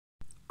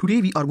Today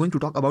we are going to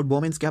talk about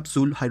Bowman's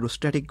capsule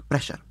hydrostatic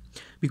pressure,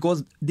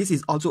 because this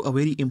is also a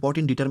very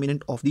important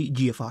determinant of the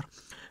GFR.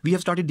 We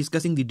have started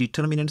discussing the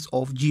determinants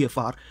of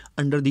GFR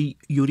under the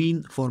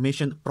urine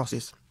formation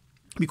process,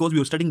 because we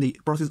were studying the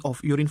process of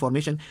urine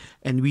formation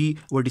and we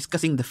were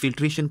discussing the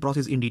filtration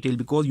process in detail,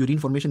 because urine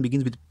formation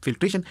begins with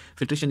filtration.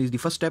 Filtration is the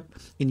first step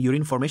in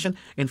urine formation,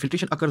 and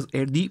filtration occurs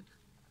at the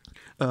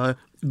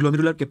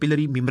glomerular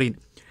capillary membrane.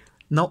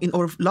 Now, in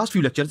our last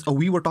few lectures,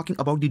 we were talking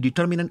about the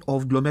determinant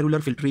of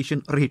glomerular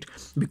filtration rate,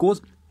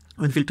 because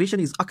when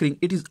filtration is occurring,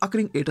 it is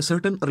occurring at a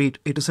certain rate,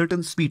 at a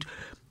certain speed.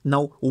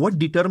 Now, what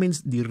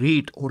determines the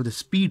rate or the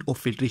speed of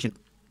filtration?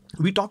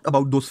 We talked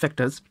about those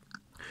factors,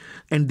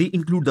 and they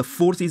include the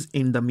forces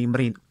in the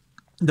membrane.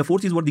 The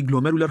forces were the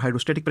glomerular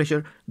hydrostatic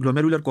pressure,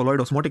 glomerular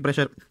colloid osmotic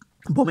pressure,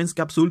 Bowman's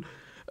capsule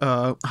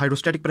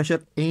hydrostatic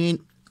pressure, and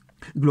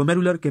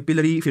glomerular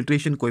capillary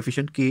filtration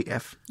coefficient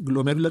KF,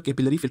 glomerular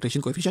capillary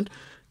filtration coefficient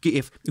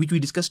KF, which we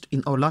discussed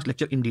in our last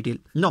lecture in detail.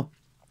 Now,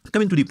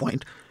 coming to the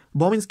point,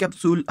 Bowman's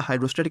capsule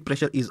hydrostatic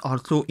pressure is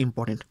also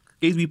important,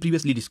 as we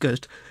previously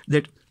discussed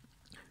that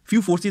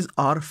few forces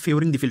are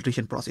favoring the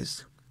filtration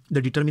process.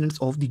 The determinants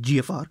of the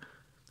GFR,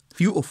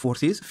 few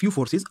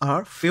forces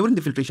are favoring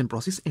the filtration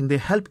process, and they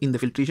help in the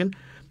filtration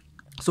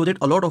so that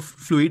a lot of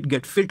fluid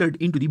get filtered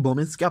into the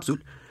Bowman's capsule.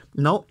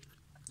 Now,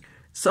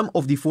 some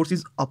of the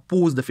forces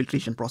oppose the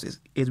filtration process.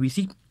 As we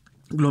see,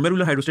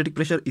 glomerular hydrostatic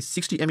pressure is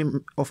 60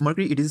 mm of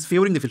mercury. It is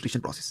favoring the filtration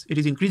process. It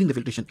is increasing the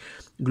filtration.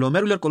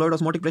 Glomerular colloid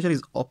osmotic pressure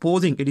is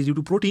opposing. It is due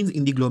to proteins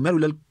in the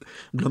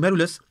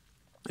glomerulus.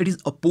 It is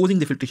opposing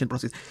the filtration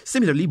process.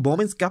 Similarly,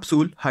 Bowman's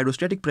capsule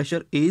hydrostatic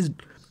pressure is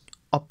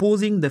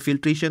opposing the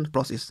filtration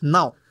process.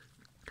 Now,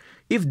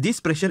 if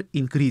this pressure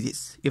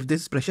increases,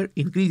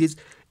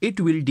 it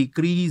will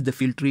decrease the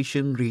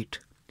filtration rate.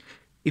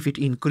 If it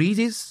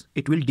increases,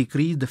 it will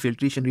decrease the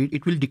filtration rate,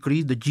 it will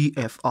decrease the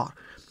GFR.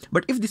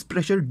 But if this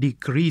pressure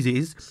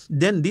decreases,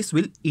 then this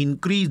will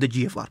increase the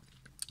GFR.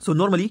 So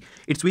normally,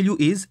 its value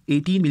is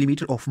 18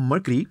 millimeter of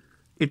mercury.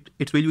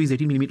 Its value is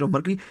 18 millimeter of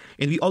mercury.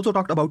 And we also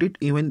talked about it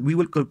when we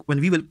were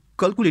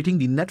calculating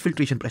the net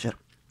filtration pressure.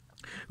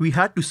 We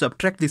had to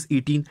subtract this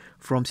 18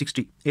 from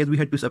 60, as we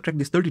had to subtract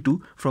this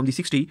 32 from the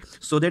 60,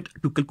 so that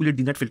to calculate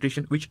the net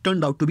filtration, which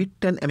turned out to be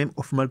 10 mm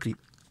of mercury.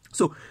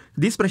 So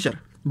this pressure,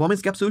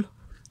 Bowman's capsule,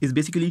 is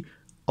basically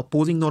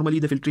opposing normally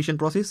the filtration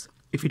process.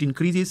 If it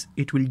increases,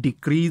 it will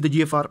decrease the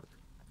GFR,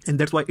 and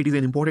that's why it is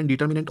an important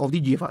determinant of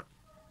the GFR.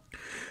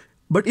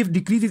 But if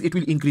decreases, it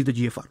will increase the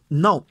GFR.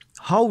 Now,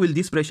 how will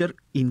this pressure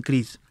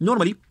increase?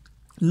 Normally,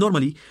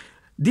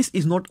 this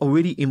is not a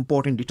very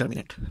important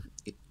determinant.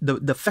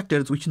 The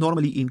factors which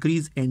normally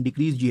increase and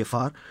decrease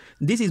GFR,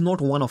 this is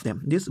not one of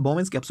them. This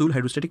Bowman's capsule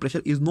hydrostatic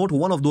pressure is not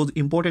one of those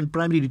important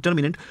primary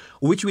determinant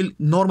which will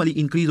normally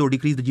increase or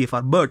decrease the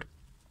GFR. But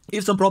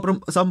if some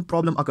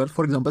problem occurs,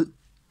 for example,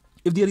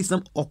 if there is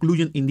some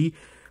occlusion in the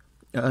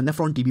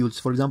nephron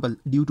tubules, for example,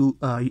 due to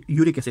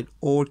uric acid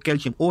or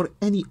calcium or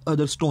any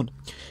other stone.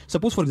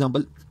 Suppose, for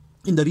example,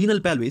 in the renal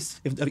pelvis,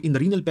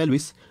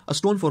 a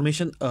stone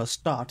formation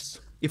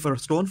starts. If a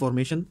stone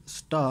formation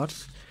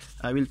starts,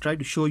 I will try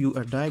to show you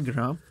a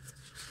diagram.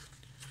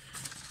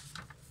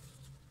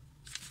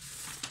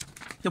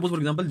 Suppose, for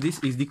example, this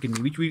is the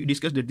kidney, which we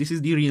discussed that this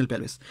is the renal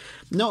pelvis.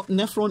 Now,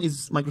 nephron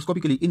is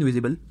microscopically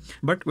invisible,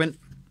 but when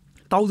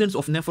thousands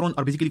of nephron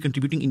are basically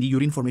contributing in the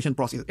urine formation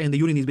process, and the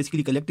urine is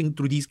basically collecting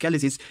through these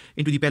calyces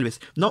into the pelvis.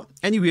 Now,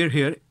 anywhere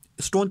here,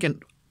 stone can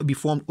be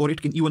formed, or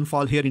it can even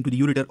fall here into the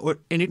ureter,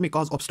 and it may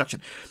cause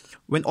obstruction.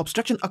 When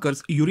obstruction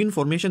occurs, urine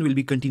formation will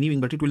be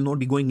continuing, but it will not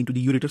be going into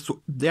the ureter,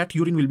 so that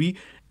urine will be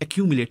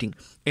accumulating,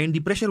 and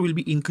the pressure will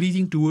be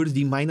increasing towards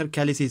the minor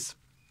calyces,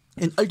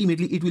 and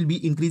ultimately it will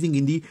be increasing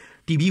in the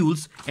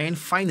tubules, and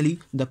finally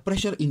the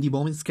pressure in the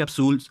Bowman's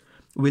capsules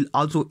will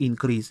also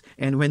increase.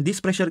 And when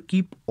this pressure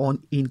keep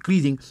on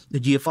increasing, the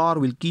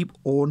GFR will keep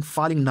on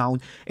falling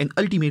down, and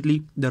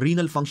ultimately the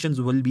renal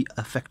functions will be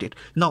affected.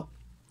 Now,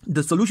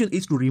 the solution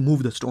is to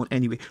remove the stone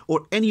anyway,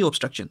 or any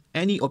obstruction,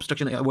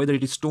 whether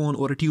it is stone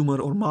or a tumor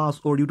or mass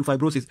or due to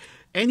fibrosis,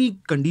 any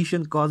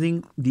condition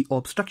causing the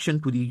obstruction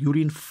to the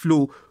urine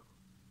flow.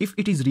 If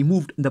it is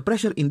removed, the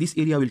pressure in this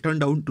area will turn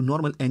down to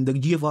normal, and the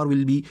GFR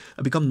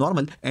will become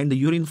normal, and the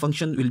urine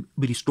function will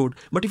be restored.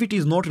 But if it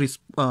is not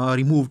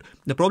removed,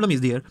 the problem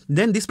is there.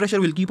 Then this pressure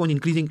will keep on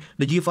increasing,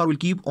 the GFR will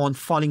keep on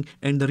falling,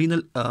 and the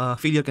renal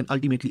failure can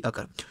ultimately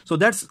occur. So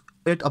that's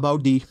it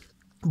about the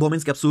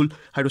Bowman's capsule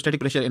hydrostatic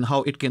pressure and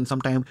how it can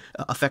sometimes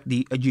affect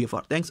the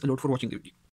GFR. Thanks a lot for watching the video.